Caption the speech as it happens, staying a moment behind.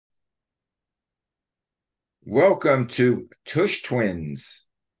Welcome to Tush Twins,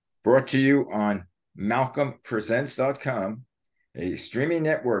 brought to you on MalcolmPresents.com, a streaming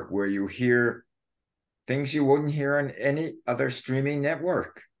network where you hear things you wouldn't hear on any other streaming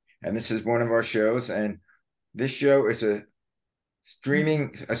network. And this is one of our shows, and this show is a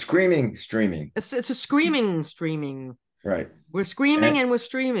screaming streaming. It's a screaming streaming. Right. We're screaming and we're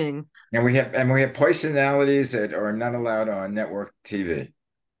streaming. And we have personalities that are not allowed on network TV.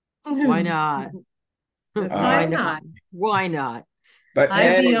 Why not? Why not? Why not? But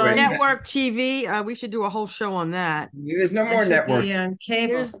anyway, network TV, we should do a whole show on that. There's no more network. On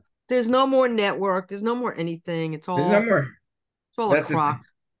cable. There's no more network. There's no more anything. It's all. There's no more. It's all a crock.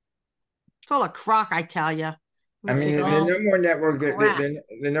 It's all a crock, I tell you. I mean, there's no more network. There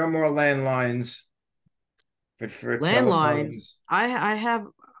are no more landlines. For landlines, I have.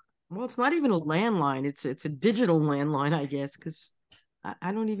 Well, it's not even a landline. It's a digital landline, I guess, because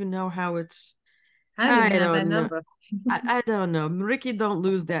I don't even know how it's. I don't have that number. I don't know. Ricky, don't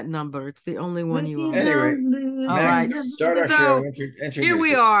lose that number. It's the only one you own. Anyway, all right. Start our show. Here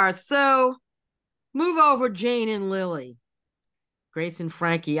we are. So move over, Jane and Lily. Grace and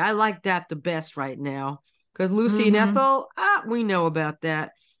Frankie. I like that the best right now. Because Lucy and Ethel, we know about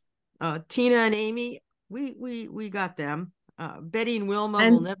that. Tina and Amy, we got them. Betty and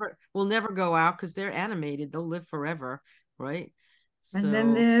Wilma will never go out because they're animated. They'll live forever, right? And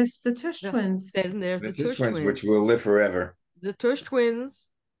then there's the Tush Twins. Then there's the Tush Twins, which will live forever. The Tush Twins,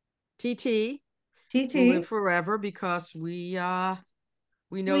 TT will live forever because we know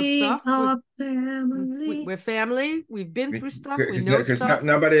stuff. Are family. We're family. We've been through stuff. We know stuff.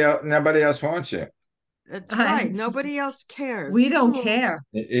 Nobody else wants you. That's right. Nobody else cares. We don't care.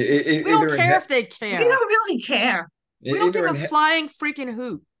 We don't care if they care. We don't really care. We don't give a flying freaking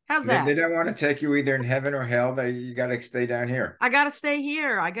hoot. How's that? They don't want to take you either in heaven or hell. You got to stay down here. I got to stay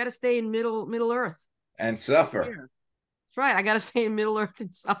here. I got to stay in Middle Earth and suffer. That's right. I got to stay in Middle Earth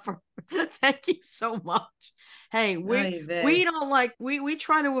and suffer. Thank you so much. Hey, we don't like we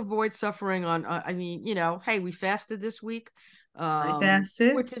try to avoid suffering on. I mean, hey, we fasted this week. I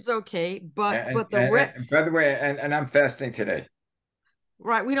fasted, which is okay. But by the way, and I'm fasting today.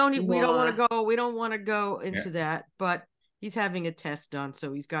 Right. We don't want to go. We don't want to go into that, but. He's having a test done,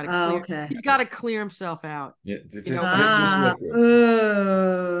 so he's got to clear. He's got to clear himself out. Yeah, just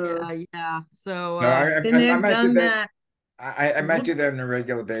yeah. So I might do that. I might do that on a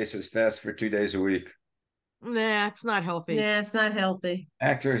regular basis. Fast for 2 days a week. Nah, it's not healthy. Yeah, it's not healthy.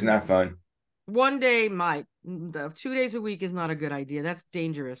 Actually, it's not fun. 1 day might. 2 days a week is not a good idea. That's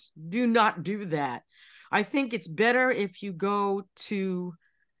dangerous. Do not do that. I think it's better if you go to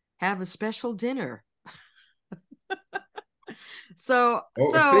have a special dinner.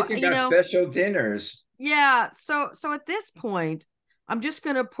 Speaking about special dinners, so at this point I'm just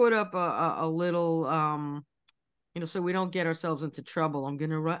gonna put up a little so we don't get ourselves into trouble. I'm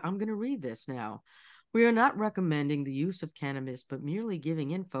gonna read this now. We are not recommending the use of cannabis, but merely giving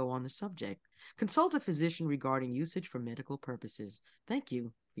info on the subject. Consult a physician regarding usage for medical purposes. Thank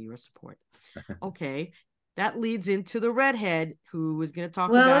you for your support. Okay. That leads into the redhead who is going to talk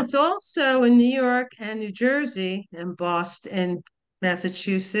about. Well, it's also in New York and New Jersey and Boston,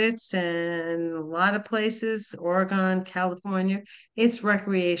 Massachusetts, and a lot of places, Oregon, California. It's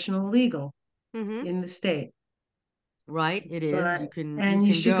recreational legal in the state. Right, it is.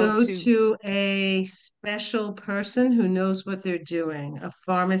 You should go to a special person who knows what they're doing. A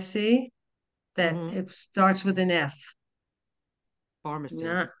pharmacy that it starts with an F. Pharmacy.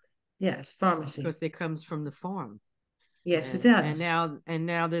 Yes, pharmacy. Because it comes from the farm. Yes, it does. And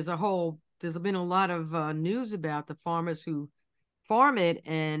now there's been a lot of news about the farmers who farm it,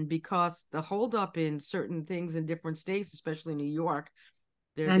 and because the holdup in certain things in different states, especially New York,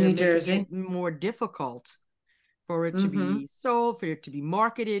 they're New Jersey, it more difficult for it to be sold, for it to be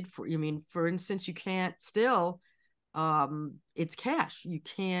marketed. For instance, you can't still, it's cash. You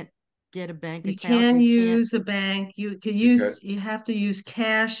can't get a bank account. You can't use a bank. You have to use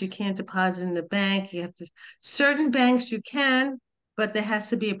cash. You can't deposit in the bank. Certain banks you can, but there has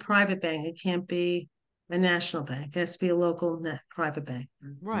to be a private bank. It can't be a national bank. It has to be a local private bank.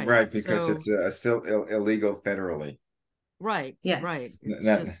 Right, because it's still illegal federally. Right. Yes. Right.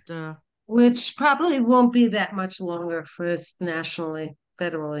 It's which probably won't be that much longer for us nationally,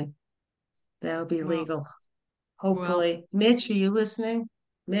 federally. That'll be legal. Hopefully. Mitch, are you listening?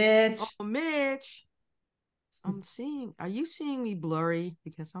 Mitch. Oh, Mitch. Are you seeing me blurry?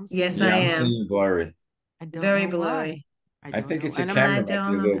 Because I'm seeing Yes, I am. I'm seeing you blurry. Very blurry. I think it's a camera might be a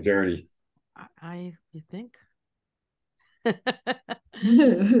little dirty. You think? I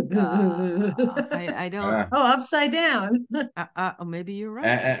don't. Oh, upside down. Maybe you're right.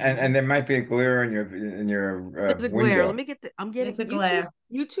 And there might be a glare in your There's a glare. Let window. me get the. I'm getting It's a you two. glare.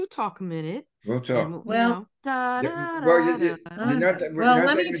 You two talk a minute, We'll and talk. Well, da Yeah, da well, da da. you know that we well, know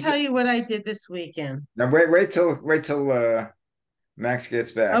let that me we tell do. you what I did this weekend. Now wait till Max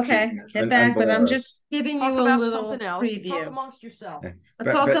gets back. She's Okay, gonna get back, but I'm unblur just us. giving Talk you a about something little else. Talk preview. amongst yourself.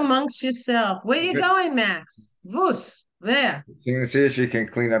 But Talk but amongst yourself. Where are you but going, Max? Vus, there. she's gonna see if she can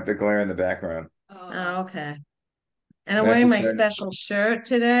clean up the glare in the background. Oh, okay. And I'm wearing my Message her. special shirt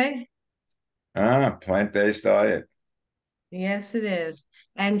today. Plant-based diet. Yes, it is.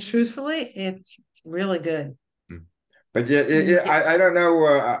 And truthfully, it's really good. But yeah, You get, I don't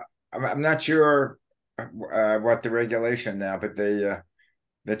know. I'm not sure what the regulation now, but they're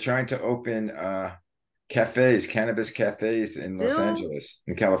trying to open cafes, cannabis cafes in Los Still, Angeles,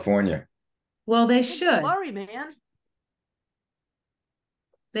 in California. well, they still should. blurry, man.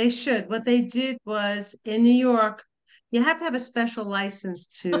 They should. What they did was in New York, you have to have a special license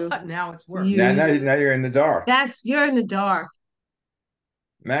to Now it's worse. use. Now you're in the dark. You're in the dark.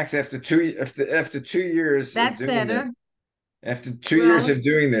 Max, after 2 years of That's doing it, better. after 2 years Well, of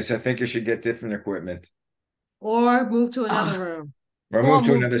doing this, I think you should get different equipment or move to another Ah, room. or or move to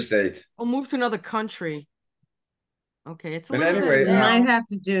move another to state. or move to another country. Okay, it's a But little better anyway, You might now. have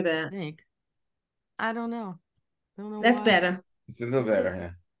to do I that. think. I don't know. Don't know That's why. better. it's a little Is it?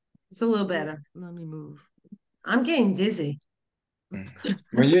 better, It's a little better. Let me move. I'm getting dizzy. yeah.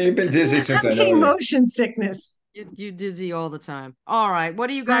 Well, you've been dizzy since I'm I know getting you. motion sickness. You dizzy all the time. All right, what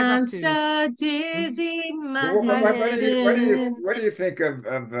are you guys up I'm to? so dizzy, my My head head is spinning. What do you think of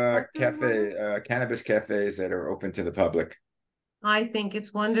What do cannabis cafes that are open to the public? I think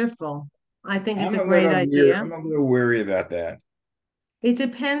it's wonderful. I think it's a great idea. I'm a little weary about that. It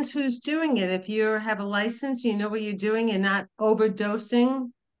depends who's doing it. If you have a license, you know what you're doing and not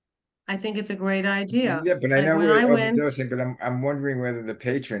overdosing, I think it's a great idea. Yeah, but I Like know when we're I went, overdosing, but I'm wondering whether the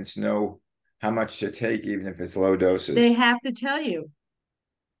patrons know how much to take, even if it's low they doses. have to tell you.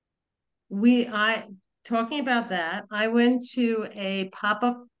 I talking about that, I went to a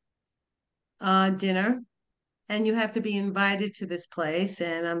pop-up dinner and you have to be invited to this place.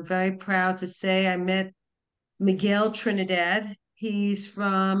 And I'm very proud to say I met Miguel Trinidad. He's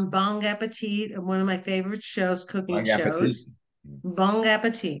from Bong Appetit, one of my favorite shows, cooking Bon appetit. shows. Bong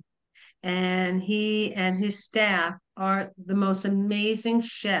Appetit. And he and his staff are the most amazing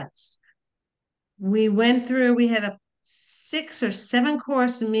chefs. We had a 6 or 7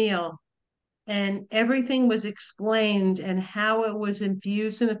 course meal, and everything was explained and how it was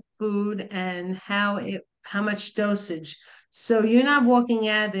infused in the food and how much dosage. So you're not walking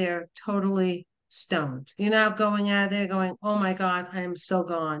out of there totally stoned. You're not going out of there going, oh my God, I am so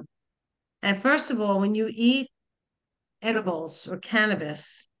gone. And first of all, when you eat edibles or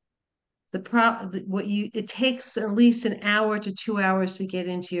cannabis, it takes at least an hour to 2 hours to get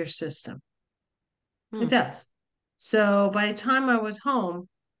into your system. It Hmm. does. So by the time I was home,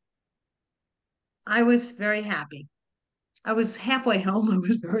 I was very happy. I was halfway home. I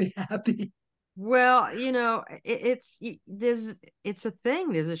was very happy. Well, it's a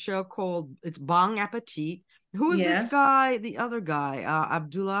thing. There's a show called it's Bong Appetit. Who is this Yes. guy? The other guy,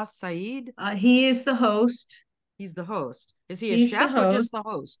 Abdullah Saeed. He is the host. He's the host. Is he a He's the chef or just host. the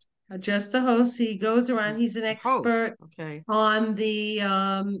host? Just the host. He goes around. He's He's an the host. expert Okay. on the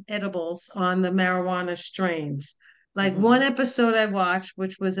edibles, on the marijuana strains. Like one Mm-hmm. episode I watched,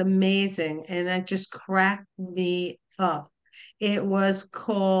 which was amazing, and that just cracked me up. It was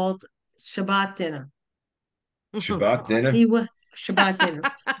called Shabbat dinner. Oh Shabbat God. dinner. He was Shabbat dinner.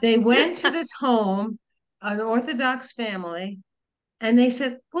 They went to this home, an Orthodox family, and they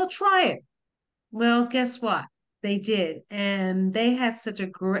said, "We'll try it." Well, guess what? They did, and they had such a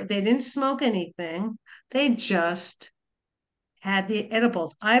great. They didn't smoke anything. They just had the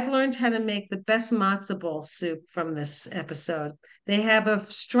edibles. I've learned how to make the best matzo ball soup from this episode. They have a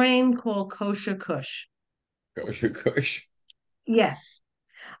strain called kosher kush. Kosher kush. Yes,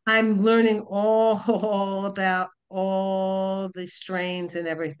 I'm learning all about all the strains and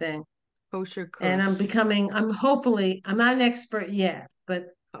everything. Kosher And Kush. I'm not an expert yet, but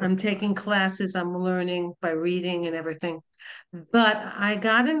Oh I'm God. taking classes, I'm learning by reading and everything. But I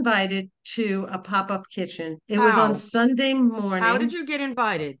got invited to a pop-up kitchen. It was on How? Sunday How did morning. you get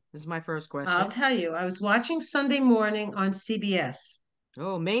invited? Is my first I'll question. tell you, I was watching Sunday morning on CBS,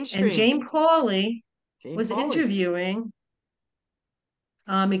 Oh, and mainstream. Jane Pauley Jane was Pauley. interviewing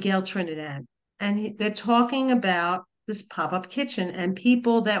Miguel Trinidad, and they're talking about this pop-up kitchen and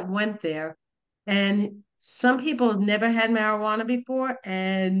people that went there. And some people have never had marijuana before,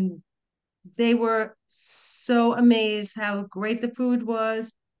 and they were so amazed how great the food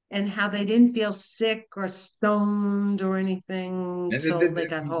was and how they didn't feel sick or stoned or anything till they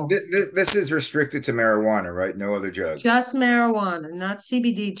got home. This is restricted to marijuana, right? No other drugs. Just marijuana, not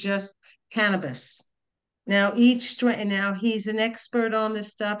CBD, just cannabis. Now each strain, now he's an expert on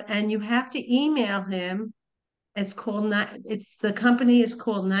this stuff, and you have to email him. It's called it's the company is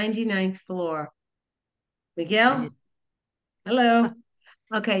called 99th Floor. Miguel, hello.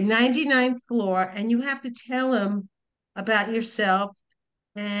 Okay, 99th Floor, and you have to tell him about yourself,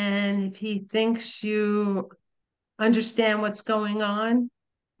 and if he thinks you understand what's going on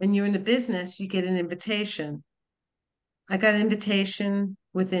and you're in the business, you get an invitation. I got an invitation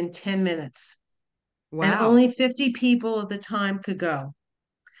within 10 minutes. And Wow. only 50 people at the time could go.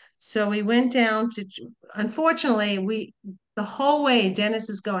 So we went down to, unfortunately, the whole way Dennis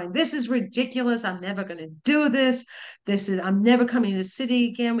is going, this is ridiculous. I'm never going to do this. I'm never coming to the city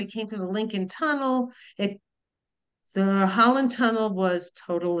again. We came to the Lincoln Tunnel. The Holland Tunnel was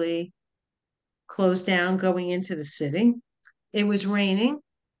totally closed down going into the city. It was raining,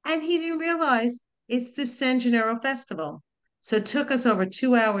 and he didn't realize it's the San Gennaro Festival. So it took us over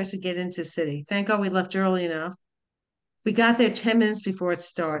 2 hours to get into the city. Thank God we left early enough. We got there 10 minutes before it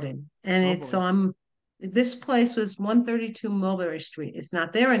started. And Oh it's boy. on this place was 132 Mulberry Street. It's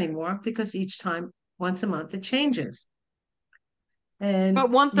not there anymore because each time, once a month, it changes. And But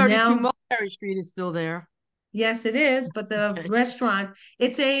 132 now, Mulberry Street is still there. yes, it is. But the Okay. restaurant,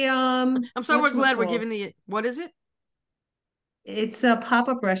 it's a I'm so we're glad we're whatchamacallit? giving what is it? It's a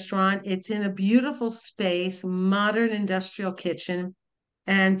pop-up restaurant. It's in a beautiful space, modern industrial kitchen,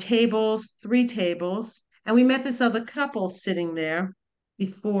 and tables, 3 tables. And we met this other couple sitting there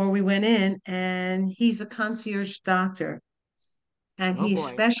before we went in, and he's a concierge doctor, and Oh he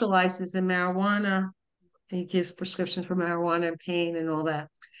boy. specializes in marijuana. He gives prescriptions for marijuana and pain and all that.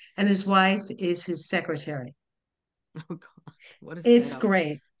 And his wife is his secretary. Oh God. What a It's setup.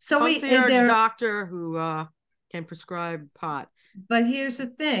 great. So Concierge there, doctor who can prescribe pot. but here's the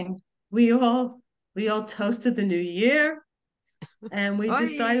thing: we all toasted the new year, and we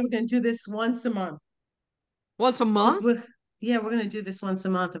decided we're going to do this once a month. Once a Because month? we're going to do this once a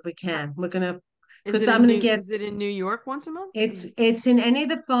month if we can. We're going to, Is because it I'm in going to get, Is it in New York once a month? it's in any of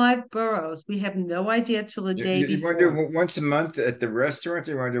the 5 boroughs. We have no idea till the day You want to before. do once a month at the restaurant,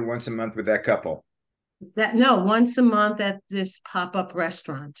 or you want to do once a month with that couple? No, once a month at this pop-up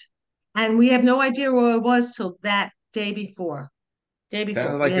restaurant. And we have no idea where it was till that day before. Day Sounded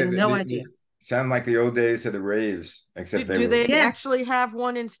before. We like had no idea. sound like the old days of the raves, except they Do were. they Yes, actually have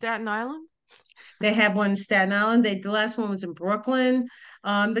one in Staten Island? they have one in Staten Island. The last one was in Brooklyn.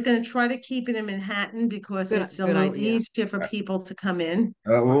 They're going to try to keep it in Manhattan because it's a Good little idea. easier for people to come in.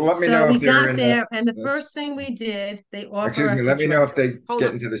 Let me So know we if they're got in. there, and the Let's, first thing we did, they offer excuse me. us a Let me know if drink. they Hold get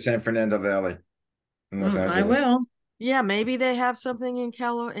on. into the San Fernando Valley in Los I Angeles. will. Yeah, maybe they have something in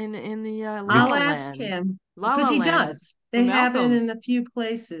the La I'll La ask Land. him La because La he Land does. for They have it Malcolm. in a few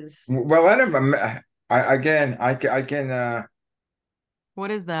places. Well, I don't. I can.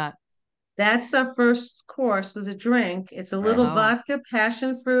 What is that? That's our first course was a drink. It's a little Oh, vodka,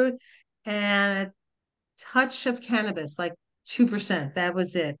 passion fruit, and a touch of cannabis, like 2%. That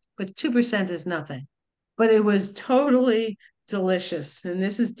was it. But 2% is nothing. But it was totally delicious. And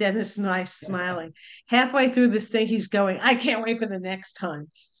this is Dennis and I smiling. Halfway through this thing, he's going, I can't wait for the next time.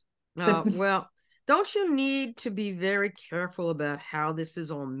 well, don't you need to be very careful about how this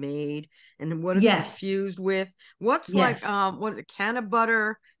is all made and what it's Yes, infused with? What's like yes. what is a can of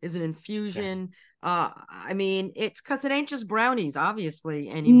butter is an infusion. I mean, it's because it ain't just brownies, obviously,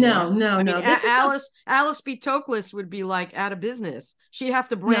 anymore. No, no, I mean, no. This is Alice B. Toklas would be like out of business. She'd have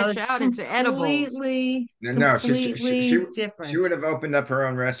to no, branch it's out into edibles. No, completely she different. would have opened up her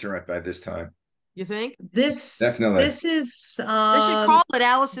own restaurant by this time. You think? Definitely. This is They should call it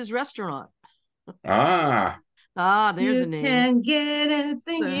Alice's Restaurant. Ah, Ah, there's a you name. can get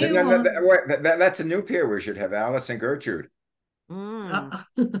anything So, you want. that's a new pair. We should have Alice and Gertrude. mm,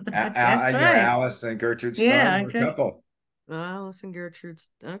 That's right. Alice and Gertrude Stone Yeah, were a okay. couple. Alice and Gertrude's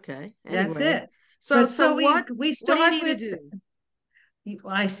okay. That's Anyway, it. so But so so what we what do you start need to with do?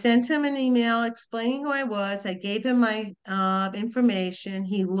 I sent him an email explaining who I was. I gave him my information.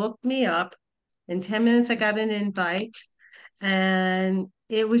 He looked me up. In 10 minutes, I got an invite, and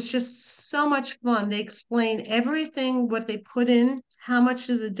it was just so much fun. They explained everything, what they put in, how much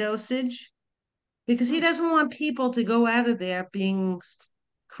of the dosage, because he Hmm. doesn't want people to go out of there being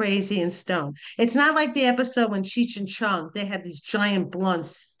crazy and stoned. It's not like the episode when Cheech and Chong, they had these giant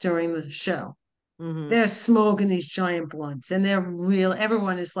blunts during the show. Mm-hmm. They're smoking these giant blunts, and they're real.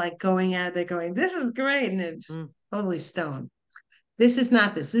 Everyone is like going out there going, this is great. And they're just Mm. totally stoned. This is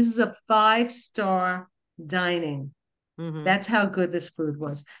not this. This is a 5-star dining. Mm-hmm. That's how good this food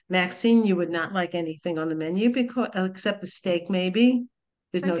was. Maxine, you would not like anything on the menu because except the steak, maybe.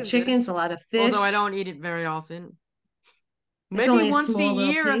 There's Steak no is good. chickens, a lot of fish. Although I don't eat it very often. It's Maybe only a once a small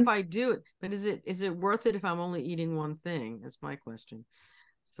little year if I piece. do it. But is it worth it if I'm only eating one thing? That's my question.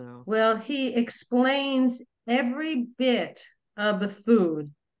 So Well, he explains every bit of the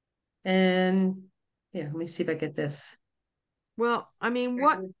food. And yeah, let me see if I get this. well, I mean,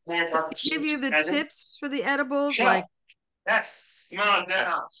 what give you the tips for the edibles? Like, Yes.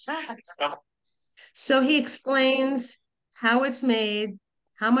 So he explains how it's made,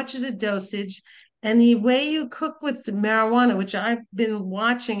 how much is the dosage, and the way you cook with the marijuana, which I've been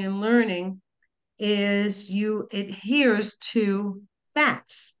watching and learning, is you adheres to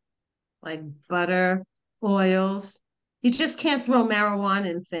fats like butter, oils. You just can't throw marijuana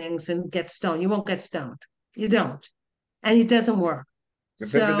in things and get stoned. You won't get stoned. You don't. And it doesn't work. But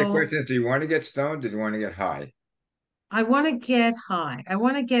the So question is, do you want to get stoned or do you want to get high? I want to get high. I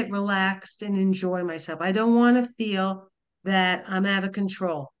want to get relaxed and enjoy myself. I don't want to feel that I'm out of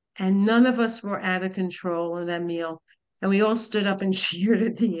control. And none of us were out of control in that meal. And we all stood up and cheered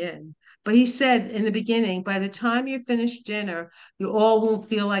at the end. But he said in the beginning, by the time you finish dinner, you all won't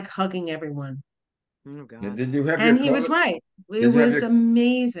feel like hugging everyone. oh God. Did you have your And he clothes? was right. It Did you have was your?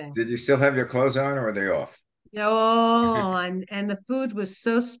 amazing. Did you still have your clothes on, or are they off? Oh, and the food was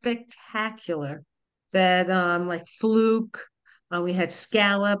so spectacular that like fluke, we had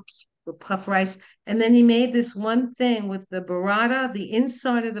scallops with puff rice, and then he made this one thing with the burrata, the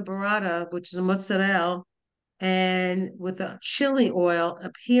inside of the burrata, which is a mozzarella, and with the chili oil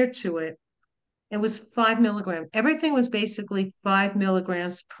adhered to it. It was 5 milligrams. Everything was basically 5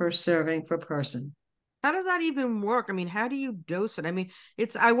 milligrams per serving per person. How does that even work? I mean, how do you dose it? I mean,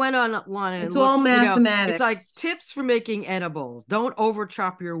 I went online and It's all looked, it's like mathematics. tips for making edibles. Don't over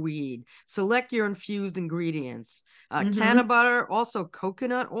chop your weed. Select your infused ingredients. Canna butter, also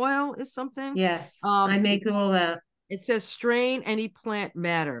coconut oil is something. Yes, I make all that. It says strain any plant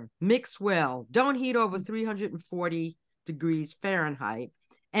matter. Mix well. Don't heat over 340 degrees Fahrenheit.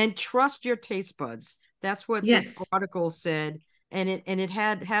 And trust your taste buds. That's what this Yes. article said. And it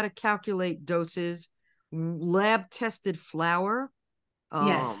had how to calculate doses, lab tested flour,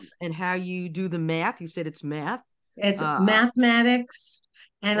 Yes. and how you do the math. You said it's math. It's mathematics,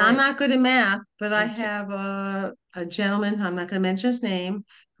 and I'm Right. not good at math, but I And have a gentleman, I'm not going to mention his name,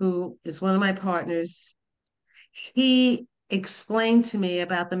 who is one of my partners. He explained to me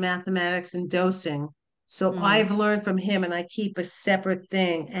about the mathematics and dosing. So Mhm. I've learned from him, and I keep a separate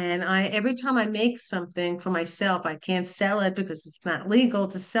thing. And I every time I make something for myself, I can't sell it because it's not legal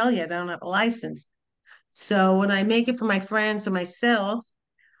to sell yet. I don't have a license. So when I make it for my friends or myself,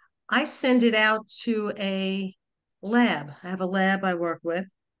 I send it out to a lab. I have a lab I work with,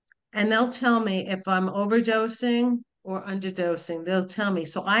 and they'll tell me if I'm overdosing or underdosing. They'll tell me.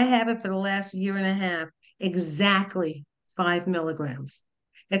 So I have it for the last year and a half, exactly 5 milligrams.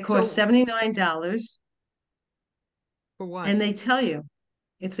 It costs So $79, for what? and they tell you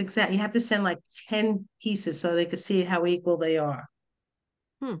it's exact. You have to send like 10 pieces so they can see how equal they are.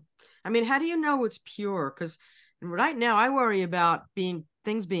 I mean, how do you know it's pure? Because right now I worry about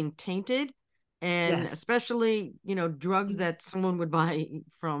things being tainted, and Yes. especially, drugs that someone would buy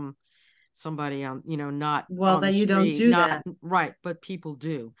from somebody on, not Well, on the then you don't street, do not that. right, but people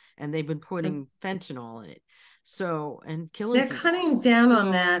do, and they've been putting fentanyl in it. So, and killing They're people. cutting down on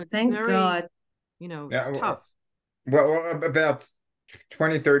So that. it's Thank very, God. it's Yeah. tough. Well, about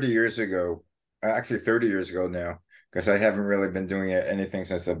 20, 30 years ago, actually 30 years ago now, because I haven't really been doing anything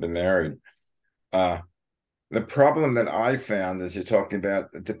since I've been married. The problem that I found is you're talking about,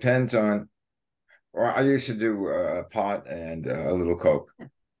 it depends on, or I used to do pot and a little Coke.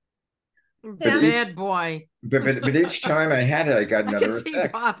 But Yeah. each Bad boy. but each time I had it, I got I can another see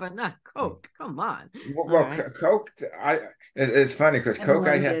effect. Papa, not Coke. Come on. All Well, right. Coke, it's funny because Coke,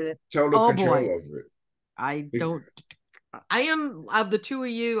 I Everyone had did it. total Oh control boy. over I it. don't. I am of the two of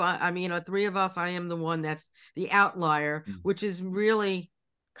you. I mean, three of us. I am the one that's the outlier, which is really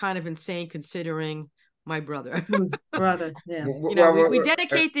kind of insane considering my brother. Brother, yeah. We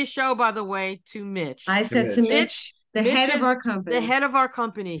dedicate this show, by the way, to Mitch. I To said to Mitch. Mitch, the Mitch head of is our the company. head of our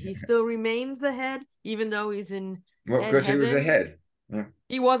company. He still remains the head, even though he's in Well, head because he was heaven. ahead. Yeah.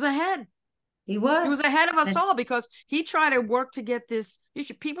 He was ahead. He He was was. ahead of us And all because he tried to work to get this.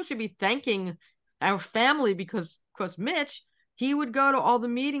 People should be thanking our family because Mitch, he would go to all the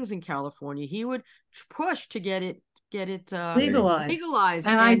meetings in California. He would push to get it Legal. legalized.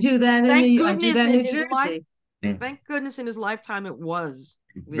 And I And do that in I do that in New Jersey. thank goodness in his lifetime it was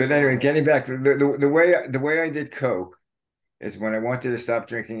But anyway, legalized. getting back to the way I did Coke is when I wanted to stop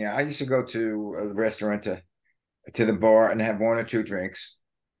drinking. I used to go to a restaurant to the bar and have one or two drinks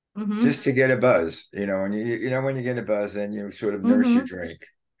Mm-hmm. just to get a buzz. And you know when you get a buzz, then you sort of nurse your Mm-hmm. drink.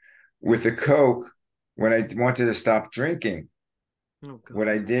 With the Coke, when I wanted to stop drinking, Oh what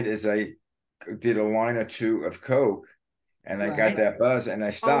I God. did is I did a line or two of Coke, and I got Right. that buzz, and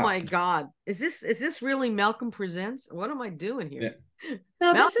I Oh my stopped. God. Is this really Malcolm Presents? What am I doing Yeah. here?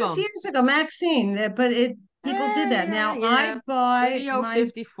 No, this is Malcolm. years ago, Maxine, but people did that. Yeah, Now I yeah. buy Studio my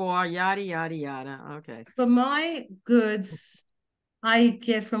 54, yada yada yada. Okay. but my goods I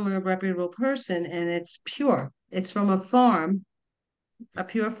get from a reputable person and it's pure. It's from a farm, a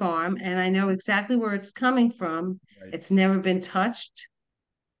pure farm, and I know exactly where it's coming from. Right. It's never been touched.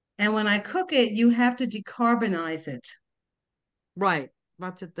 And when I cook it, you have to decarbonize it. Right.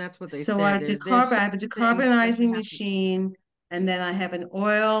 That's what they So said. There's I have a certain things that you decarbonizing have to. machine, and then I have an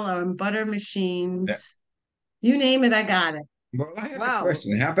oil or butter Yeah. machines. You name it, I got it. Well, I have a Wow.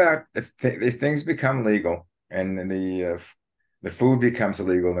 question. How about if things become legal and the food becomes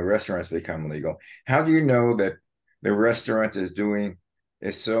illegal and the restaurants become legal? How do you know that the restaurant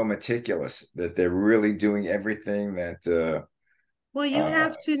is so meticulous that they're really doing everything that Well, you uh,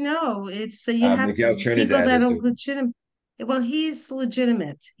 have to know. It's you have Miguel people Trinidad that is are doing? legitimate. Well, he's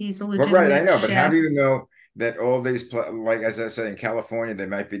legitimate. He's a Well, right, I legitimate know, but how chef. do you know that all these like as I say in California they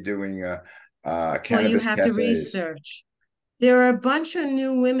might be doing Well, you cannabis have to cafes? research. There are a bunch of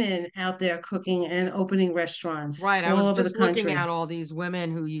new women out there cooking and opening restaurants Right. I all was over the just looking country. at all these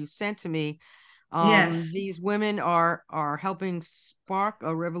women who you sent to me. Yes. These women are helping spark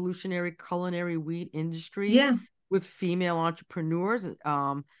a revolutionary culinary weed industry Yeah. with female entrepreneurs,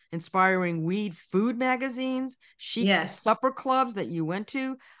 inspiring weed food magazines, chic Yes. supper clubs that you went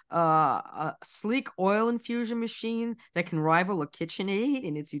to, a sleek oil infusion machine that can rival a KitchenAid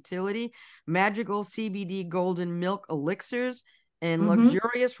in its utility, magical CBD golden milk elixirs, and Mm-hmm.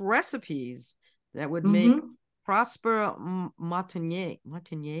 luxurious recipes that would make Mm-hmm. Prosper Martinier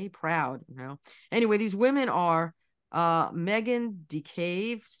proud. Anyway, these women are Megan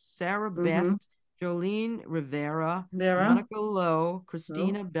DeCave, Sarah Mm-hmm. Best, Jolene Rivera, Vera. Monica Lowe, Oh.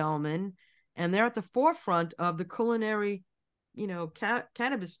 Christina Bellman, and they're at the forefront of the culinary,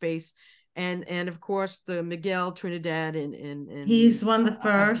 cannabis space. And of course the Miguel Trinidad and He's the one of the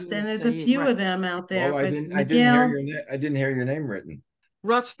first, Abdul and there's a Sayed, few right? of them out there. Well, But I didn't hear Miguel, your name. I didn't hear your name written.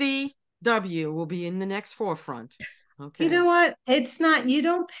 Rusty W will be in the next forefront. you know Okay. what? It's not, you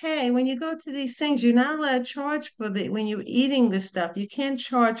don't pay when you go to these things, you're not allowed to charge for when you're eating the stuff. You can't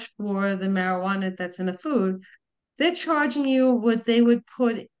charge for the marijuana that's in the food. They're charging you what they would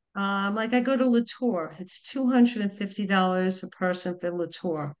put, like I go to Latour, it's $250 a person for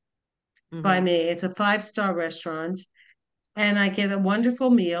Latour by Mm-hmm. me. It's a five-star restaurant, and I get a wonderful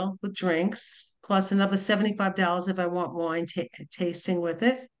meal with drinks, plus another $75 if I want wine tasting with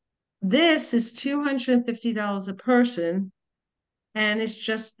it. This is $250 a person, and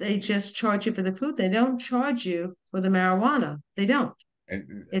they just charge you for the food. They don't charge you for the marijuana. They don't.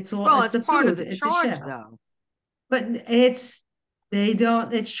 And Well, It's it's the part of food. the It's a charge, chef. though. But they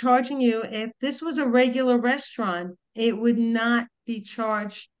don't, it's charging you. If this was a regular restaurant, it would not be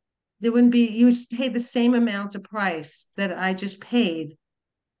charged. There wouldn't be, you would pay the same amount of price that I just paid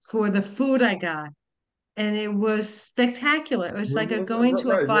for the food I got. And it was spectacular. It was like going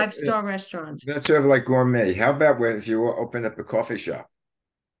to a right, five-star restaurant. that's sort of like gourmet. How about if you open up a coffee shop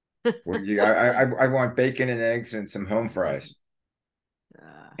where I want bacon and eggs and some home fries,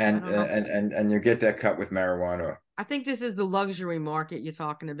 I don't know. and you get that cut with marijuana. I think this is the luxury market you're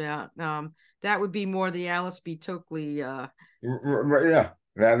talking about. That would be more the Alice B. Tokely. Yeah,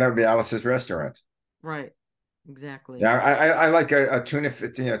 that would be Alice's restaurant. Right. Exactly. Yeah, I like a tuna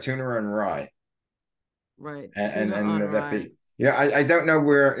and rye, Right. and Tuna on that rye. be yeah. I don't know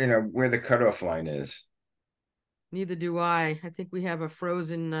where the cutoff line is. Neither do I. I think we have a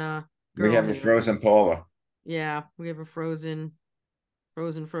frozen We girl have a here. frozen Paula. Yeah, we have a frozen. I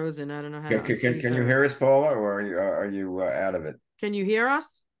don't know how to freeze Can you her. hear us, Paula, or are you out of it? Can you hear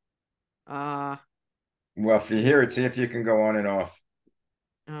us? Uh, Well, if you hear it, see if you can go on and off.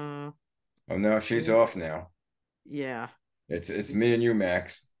 uh, Oh no, she's yeah. off now. Yeah. It's me and you,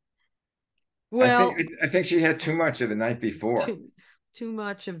 Max. Well, I think she had too much of the night before. too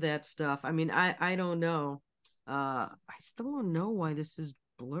much of that stuff. I mean, I don't know. I still don't know why this is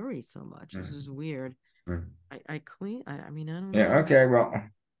blurry so much. This is Mhm. weird. Mhm. I clean. I mean, I don't Yeah, know. okay. Well,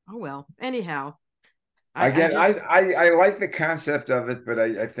 Oh well. Anyhow, I again, just I like the concept of it, but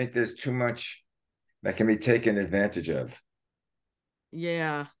I think there's too much that can be taken advantage of.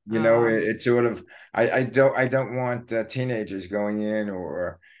 yeah. It's sort of I don't want teenagers going in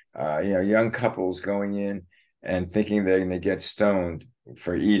or young couples going in and thinking they're going to get stoned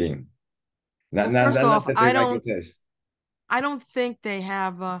for eating. Not, Well, not, first not, not off, that they like the taste. I don't think they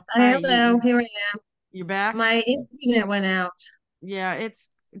have. Hi, Hello, here I am. you're back. My internet went out. Yeah, it's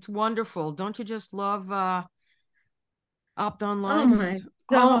wonderful. Don't you just love Opt Oh my Online?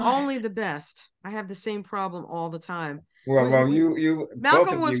 God. Only the best. I have the same problem all the time. Well, you, both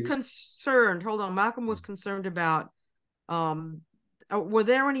Malcolm of was you. concerned. Hold on, Malcolm was concerned about. Were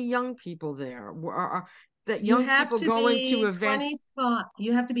there any young people there? That You young have people to going to be events? 25.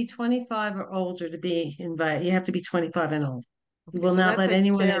 You have to be 25 or older to be invited. You have to be 25 and old. You Okay, will so not that let takes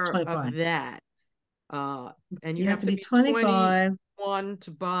anyone at care 25. of that. And you You have have to to be be 25. 21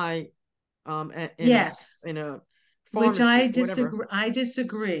 to buy Yes, in a which pharmacy, I whatever. disagree. I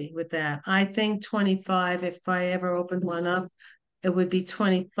disagree with that. I think 25, if I ever opened one up, it would be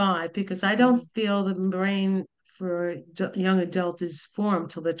 25 because I don't Mhm. feel the brain for young adult is formed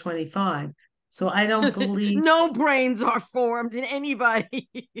till they're 25. So I don't believe. No brains are formed in anybody.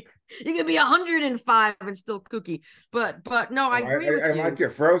 You can be 105 and still cookie. But no, I Oh, agree I with like you. your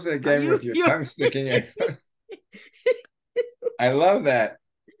frozen again You with your you tongue sticking in. I love that.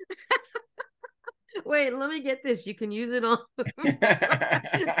 wait, let me get this. You can use it on.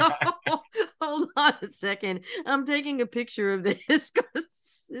 Hold on a second. I'm taking a picture of this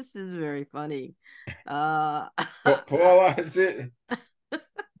because this is very funny. Uh, Paula, is it?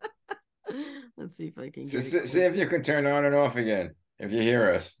 let's see if I can get it See quick. if you can turn on and off again if you hear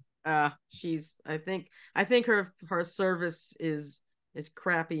us. She's. I think her service is as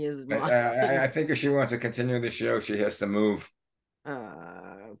crappy as I, mine. I think if she wants to continue the show, she has to move.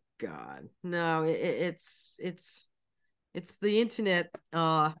 God, no, it's the internet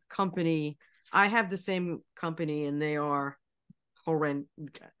company. I have the same company, and they are horrendous.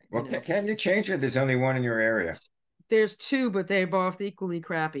 Well, can you change it? There's only one in your area. There's two, but they're both equally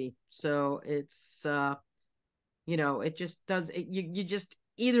crappy. So it's it just does it, you just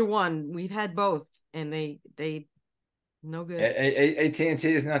either one. We've had both, and they no good. AT&T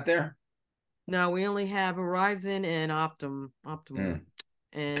is not there? No, we only have Verizon and Optimal.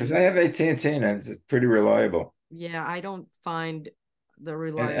 Because I And have AT&T and it's pretty reliable. yeah, I don't find the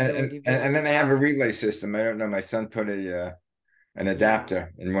And and, reliability and very then they have a high. relay system. I don't know. My son put a an Yeah,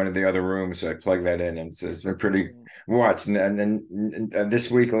 adapter in one of the other rooms, so I plug that in, and it's been pretty yeah. watched. And then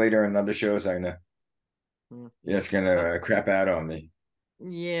this week later on other shows, I know Mm. it's Uh, gonna crap out on me.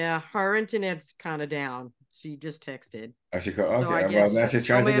 yeah, her internet's kind of down. She just texted. I should go. So I Okay, well guess, now she's oh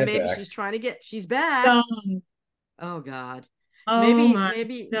trying to man, get maybe back. she's back. Oh, Oh God. oh my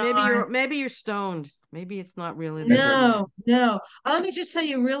God. Maybe you're stoned. Maybe it's not really the And internet. No, no. Let me just tell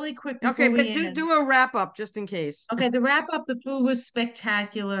you really quick Okay, before but we do end. a wrap up just in case. Okay, the wrap up, the food was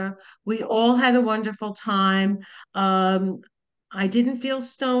spectacular. We all had a wonderful time. Um, I didn't feel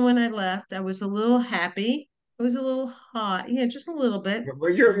stoned when I left. I was a little happy. It was a little hot, yeah, just a little bit.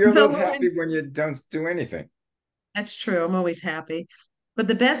 well, you're a Though little we're happy in, when you don't do anything. that's true. I'm always happy. But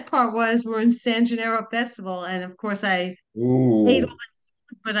the best part was we're in San Gennaro Festival, and of course I ate, Ooh.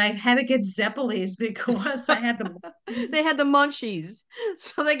 but I had to get Zeppelis because I had the They had the munchies,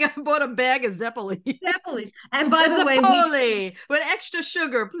 so they bought a bag of Zeppeli. Zeppelis. And by the way, we Zeppoli with extra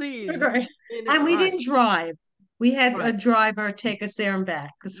sugar, please. and we Right, didn't drive. We had a right. driver take us there and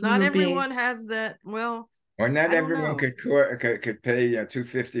back because we Not were being everyone has that. Well, Or not I don't everyone know. could pay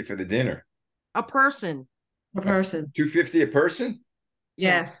 250 for the dinner. A person. a person. 250 a person?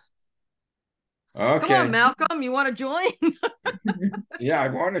 Yes. Yes. Come on, Okay. Malcolm. You want to join? Yeah, I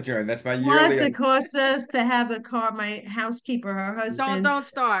want to join. That's my Plus, yearly. it cost us to have the car. My housekeeper, her husband, Don't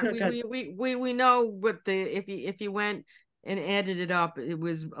start. took us. We know what the if you went and added it up, it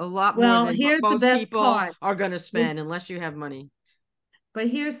was a lot more Well, than here's the most best people part. are gonna spend unless you have money. But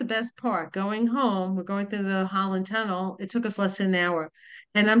here's the best part. Going home, we're going through the Holland Tunnel. It took us less than an hour.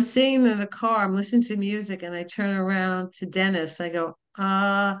 And I'm sitting in the car, I'm listening to music, and I turn around to Dennis. I go,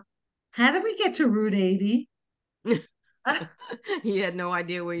 how did we get to Route 80? He had no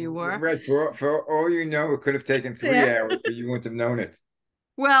idea where you were. Right, for all you know, it could have taken three There. hours, but you wouldn't have known it.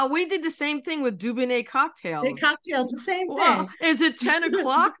 Well, we did the same thing with Dubonnet The cocktails. cocktails, the same Well, thing. is it 10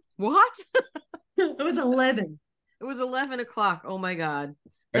 o'clock? What? It was 11. It was 11 o'clock. Oh my God.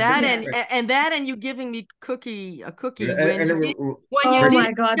 That Yes. and you giving me a cookie And when you Oh didn't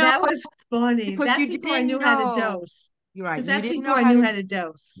my God, know that was funny. because That's you before I didn't knew how to know. dose. You're right. Because You that's didn't before know I how knew to. how to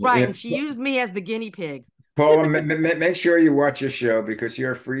dose. Right, and she used me as the guinea pig. Paula, make sure you watch your show because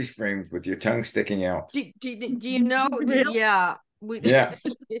you're freeze framed with your tongue sticking out. Do you know? Really? Yeah, we. Yeah.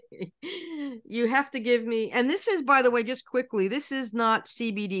 You have to give me, and this is, by the way, just quickly, this is not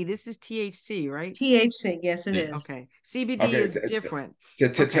CBD. This is THC, right? THC, yes, it Yeah. is. Okay, CBD Okay. is different. T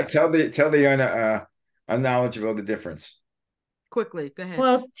t t Okay, tell the I'm knowledgeable of the difference. Quickly, go ahead.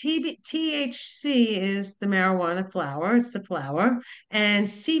 Well, THC is the marijuana flower. It's the flower, and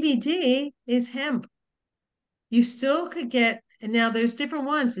CBD is hemp. You still could get, and now there's different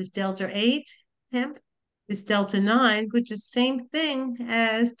ones. Is Delta 8 hemp? Is Delta 9, which is same thing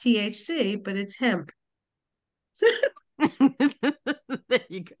as THC, but it's hemp. There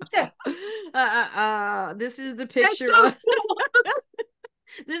you go. Yeah. This is the That's picture. so cool.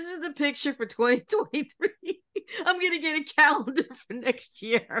 This is the picture for 2023. I'm gonna get a calendar for next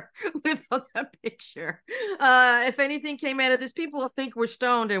year with that picture. If anything came out of this, people will think we're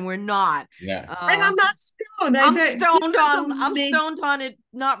stoned, and we're not. Yeah. And I'm not stoned. I'm stoned on it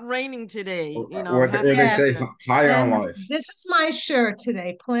not raining today. You know, Or they say high on life. This is my shirt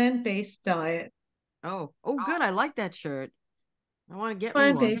today, plant-based diet. Oh, good. I like that shirt. I want to get me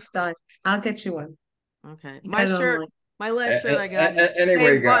one. Plant-based diet. I'll get you one. Okay. You My got it shirt, online. my last shirt I got is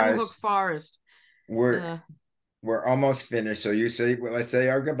Anyway, Button guys, Hook Forest. We're almost finished. So let's say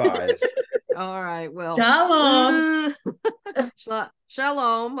our goodbyes. All right. Well, Shalom.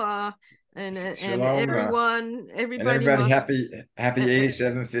 Shalom. And Shalom, everybody happy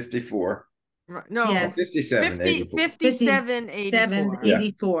 8754. No, yes. 5784.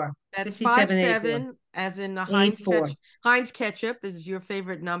 84. That's 57, as in the Heinz ketchup is your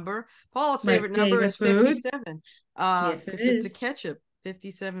favorite number. Paula's favorite number is 57. Yes, it's a ketchup,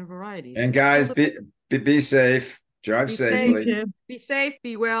 57 varieties. And guys, be safe. Drive safely. Be safe,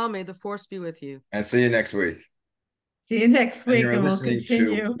 be well. May the force be with you. And see you next week. See you next week, and we'll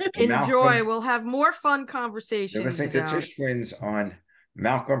continue. Enjoy. We'll have more fun conversations. You're listening to Tish Twins on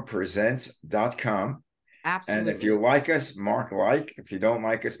MalcolmPresents.com. Absolutely. And if you like us, mark like. If you don't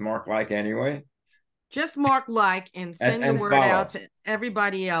like us, mark like anyway. Just mark like and send the word out to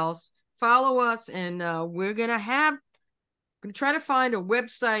everybody else. Follow us, and we're gonna try to find a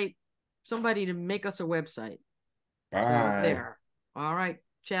website, somebody to make us a website. Bye. So there. All right.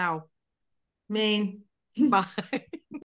 Ciao. Maine. Bye.